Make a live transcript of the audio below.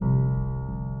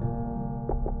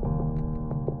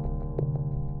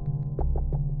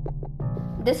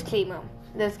Disclaimer: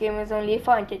 this game is only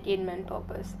for entertainment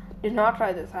purpose. Do not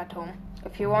try this at home.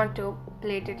 If you want to,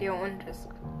 play it at your own risk.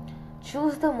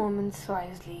 Choose the moments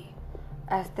wisely,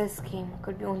 as this game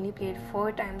could be only played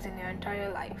 4 times in your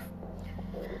entire life.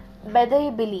 Whether you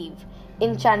believe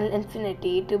in Channel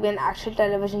Infinity to be an actual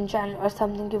television channel or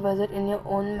something you visit in your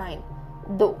own mind,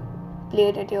 though, play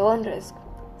it at your own risk.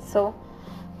 So,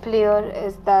 player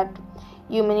is that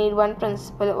you may need one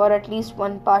principal or at least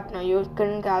one partner. You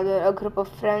can gather a group of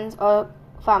friends or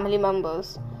family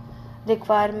members.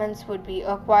 Requirements would be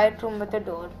a quiet room with a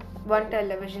door, one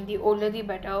television, the older the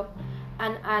better,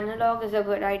 an analog is a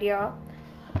good idea,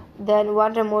 then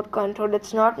one remote control.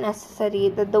 It's not necessary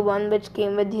that the one which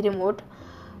came with the remote,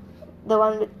 the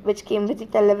one which came with the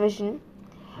television,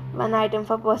 one item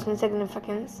for personal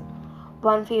significance,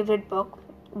 one favorite book,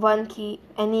 one key,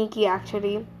 any key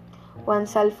actually, one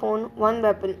cell phone, one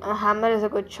weapon. A hammer is a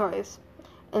good choice.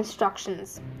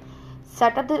 Instructions: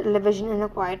 set up the television in a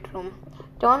quiet room.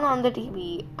 Turn on the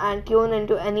TV and tune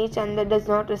into any channel that does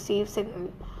not receive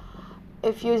signal.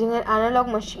 If using an analog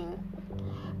machine,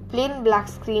 plain black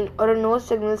screen or a no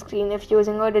signal screen if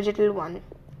using a digital one.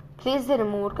 Place the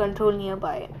remote control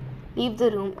nearby. Leave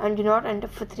the room and do not enter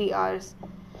for 3 hours.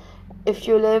 If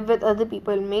you live with other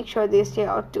people, make sure they stay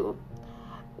out too.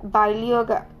 While you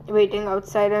are waiting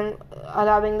outside and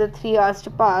allowing the 3 hours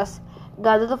to pass,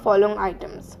 gather the following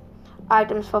items.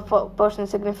 Items for personal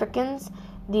significance,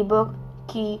 the book,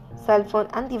 key, cell phone,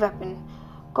 and the weapon.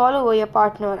 Call over your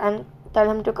partner and tell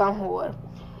him to come over.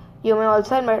 You may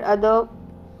also invite other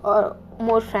or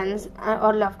more friends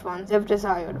or loved ones if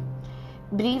desired.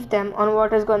 Brief them on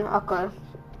what is going to occur.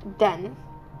 Then,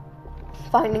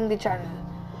 finding the channel.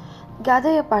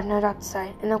 Gather your partner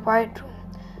outside in a quiet room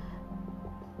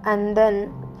and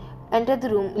then enter the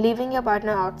room, leaving your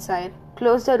partner outside.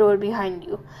 Close the door behind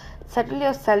you. Settle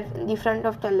yourself in the front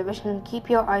of television and keep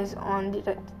your eyes on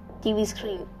the TV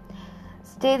screen.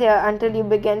 Stay there until you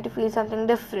begin to feel something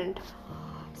different,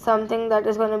 something that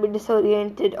is going to be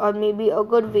disoriented, or maybe a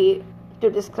good way to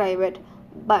describe it,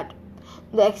 but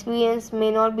the experience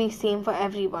may not be same for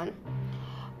everyone.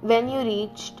 When you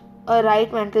reached a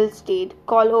right mental state,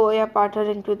 call over your partner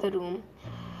into the room.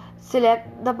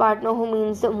 Select the partner who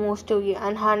means the most to you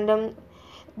and hand them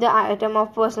the item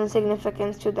of personal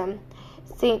significance to them.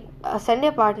 Send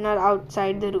your partner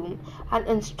outside the room and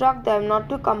instruct them not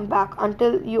to come back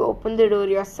until you open the door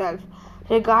yourself,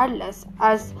 regardless,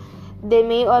 as they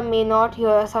may or may not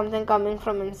hear something coming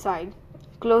from inside.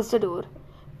 Close the door.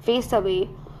 Face away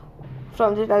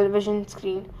from the television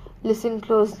screen. Listen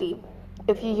closely.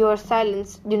 If you hear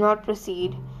silence, do not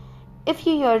proceed. If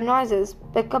you hear noises,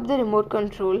 pick up the remote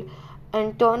control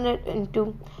and turn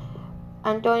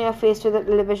your face to the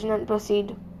television and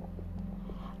proceed.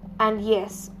 And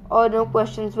yes or no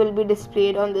questions will be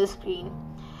displayed on the screen.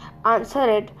 Answer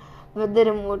it with the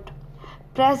remote.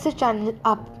 Press the channel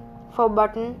up for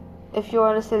button if you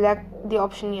want to select the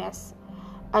option yes,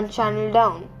 and channel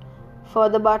down for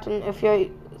the button if you're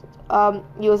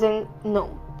using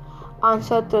no.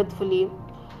 Answer truthfully.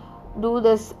 Do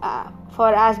this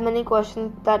for as many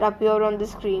questions that appear on the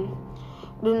screen.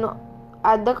 Do not,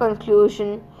 at the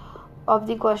conclusion of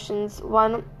the questions,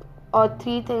 1 or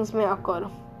 3 things may occur.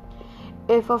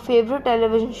 If a favorite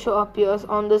television show appears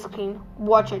on the screen,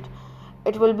 watch it.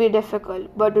 It will be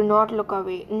difficult, but do not look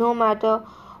away. No matter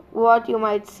what you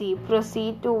might see,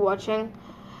 proceed to watching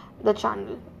the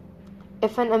channel.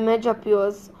 If an image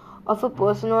appears of a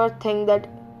person or thing that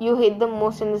you hate the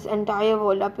most in this entire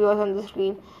world appears on the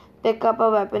screen, pick up a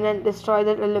weapon and destroy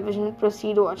the television.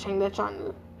 Proceed watching the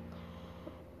channel.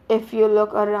 If you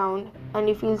look around and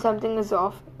you feel something is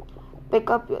off, pick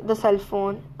up the cell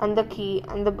phone and the key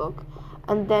and the book,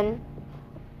 and then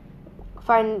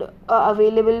find a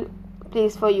available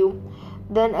place for you.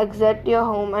 Then exit your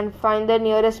home and find the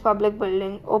nearest public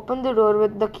building. Open the door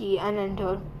with the key and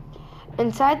enter.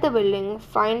 Inside the building,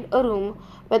 find a room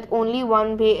with only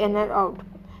one way in and out.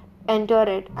 Enter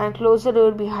it and close the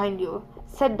door behind you.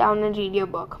 Sit down and read your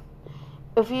book.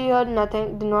 If you hear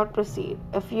nothing, do not proceed.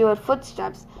 If you hear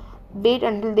footsteps, wait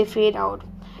until they fade out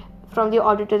from the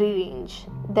auditory range.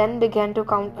 Then begin to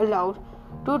count aloud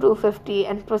to 250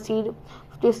 and proceed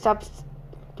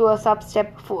to a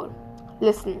sub-step 4.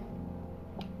 Listen.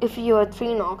 If you hear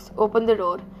 3 knocks, open the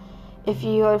door. If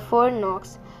you hear 4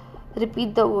 knocks,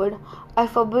 repeat the word "I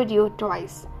forbid you"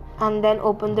 twice and then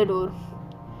open the door.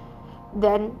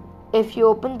 Then, if you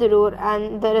open the door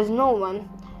and there is no one,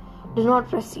 do not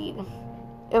proceed.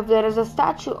 If there is a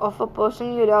statue of a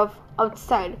person you love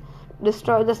outside,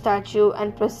 destroy the statue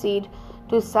and proceed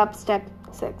to sub-step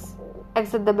 6.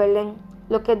 Exit the building.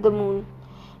 Look at the moon.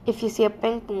 If you see a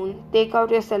pink moon, take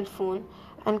out your cell phone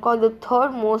and call the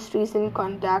third most recent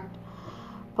contact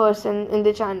person in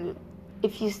the channel.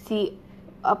 If you see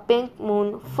a pink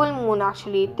moon, full moon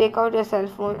actually, take out your cell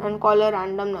phone and call a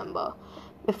random number.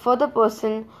 Before the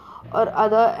person or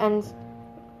other ends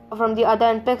from the other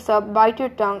end picks up, bite your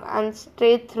tongue and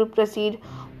straight through proceed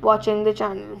watching the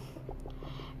channel.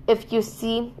 If you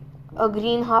see a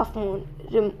green half moon,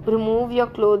 remove your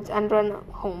clothes and run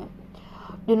home.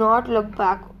 Do not look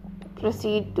back.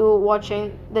 Proceed to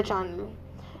watching the channel.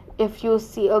 If you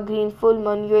see a green full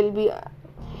moon, you will be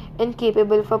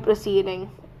incapable for proceeding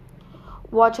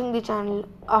watching the channel.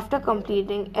 After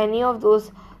completing any of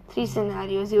those three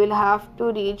scenarios, you will have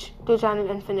to reach to channel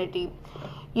infinity.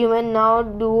 You may now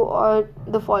do all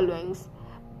the followings.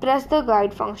 Press the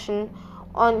guide function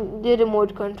on the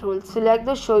remote control. Select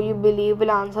the show you believe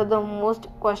will answer the most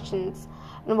questions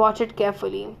and watch it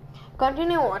carefully.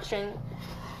 Continue watching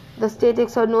the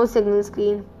statics or no signal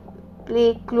screen.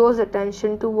 Pay close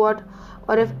attention to what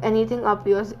or if anything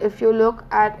appears. If you look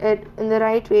at it in the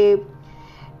right way,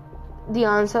 the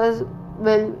answers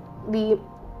will be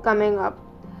coming up.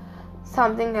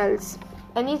 Something else.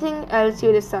 Anything else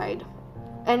you decide.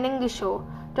 Ending the show.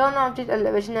 Turn off the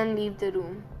television and leave the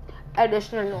room.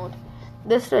 Additional note.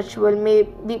 This ritual may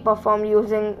be performed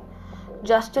using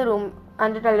just a room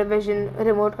and a television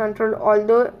remote control,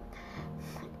 although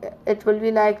it will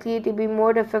be likely to be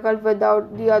more difficult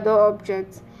without the other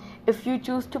objects. If you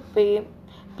choose to play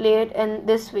it in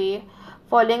this way,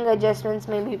 following adjustments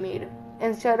may be made.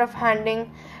 Instead of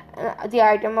handing the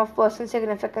item of personal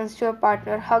significance to a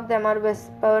partner, hug them or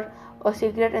whisper a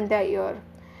secret in their ear.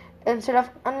 Instead of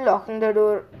unlocking the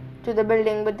door to the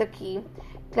building with the key,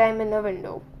 climb in a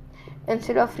window.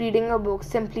 Instead of reading a book,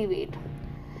 simply wait.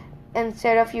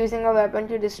 Instead of using a weapon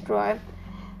to destroy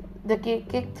the key,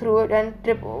 kick through it and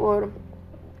trip over,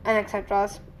 and etc.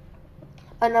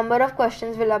 A number of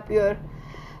questions will appear.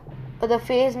 The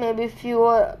phase may be few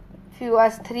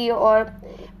as 3 or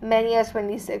many as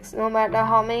 26. No matter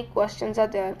how many questions are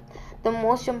there, the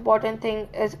most important thing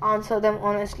is answer them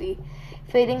honestly.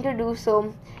 Failing to do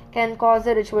so can cause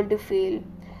the ritual to fail.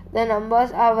 The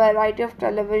numbers are a variety of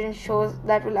television shows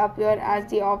that will appear as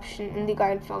the option in the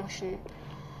guide function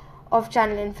of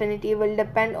channel infinity will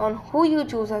depend on who you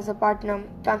choose as a partner.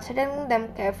 Considering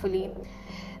them carefully,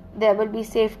 there will be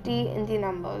safety in the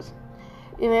numbers.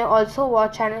 You may also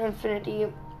watch channel infinity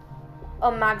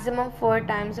a maximum 4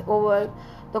 times over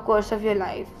the course of your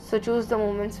life, so choose the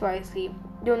moments wisely.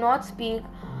 Do not speak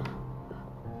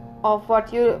of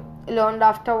what you learned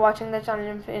after watching the channel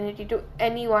infinity to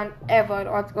anyone ever,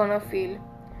 or it's gonna fail.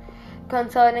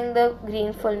 Concerning the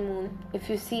green full moon, if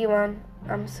you see one,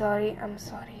 I'm sorry.